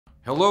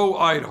Hello,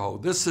 Idaho.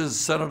 This is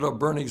Senator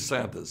Bernie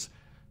Sanders.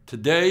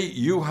 Today,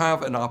 you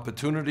have an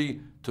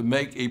opportunity to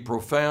make a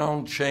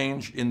profound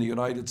change in the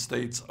United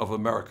States of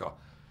America.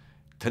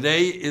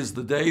 Today is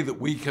the day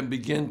that we can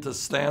begin to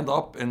stand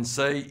up and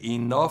say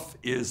enough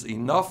is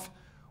enough.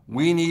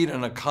 We need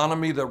an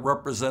economy that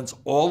represents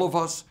all of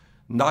us,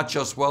 not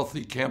just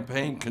wealthy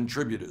campaign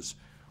contributors.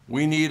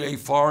 We need a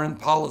foreign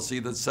policy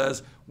that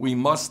says we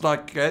must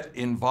not get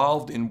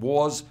involved in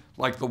wars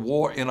like the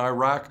war in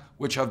Iraq,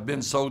 which have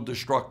been so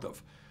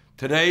destructive.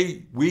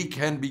 Today, we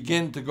can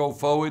begin to go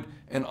forward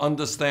and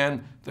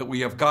understand that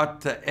we have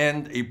got to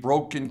end a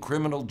broken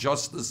criminal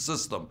justice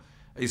system,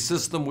 a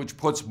system which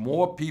puts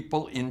more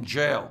people in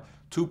jail,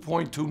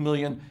 2.2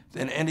 million,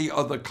 than any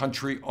other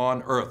country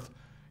on earth.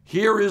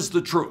 Here is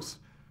the truth.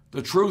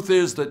 The truth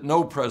is that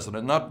no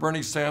president, not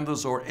Bernie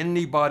Sanders or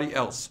anybody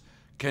else,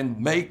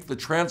 can make the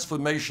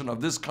transformation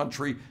of this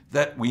country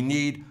that we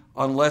need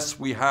unless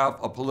we have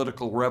a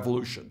political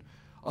revolution,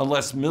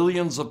 unless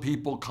millions of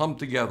people come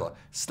together,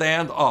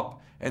 stand up,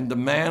 and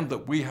demand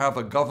that we have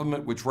a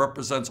government which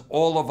represents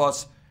all of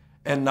us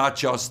and not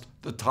just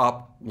the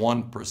top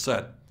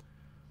 1%.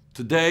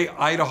 Today,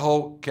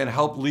 Idaho can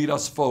help lead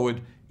us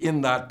forward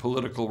in that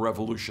political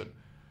revolution.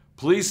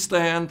 Please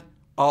stand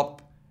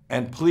up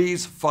and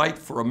please fight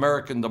for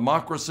American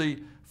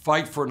democracy,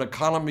 fight for an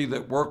economy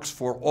that works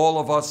for all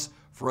of us,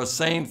 for a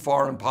sane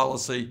foreign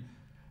policy,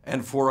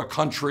 and for a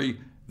country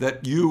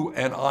that you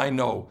and I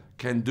know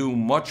can do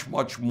much,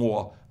 much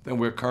more than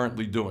we're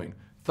currently doing.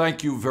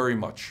 Thank you very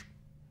much.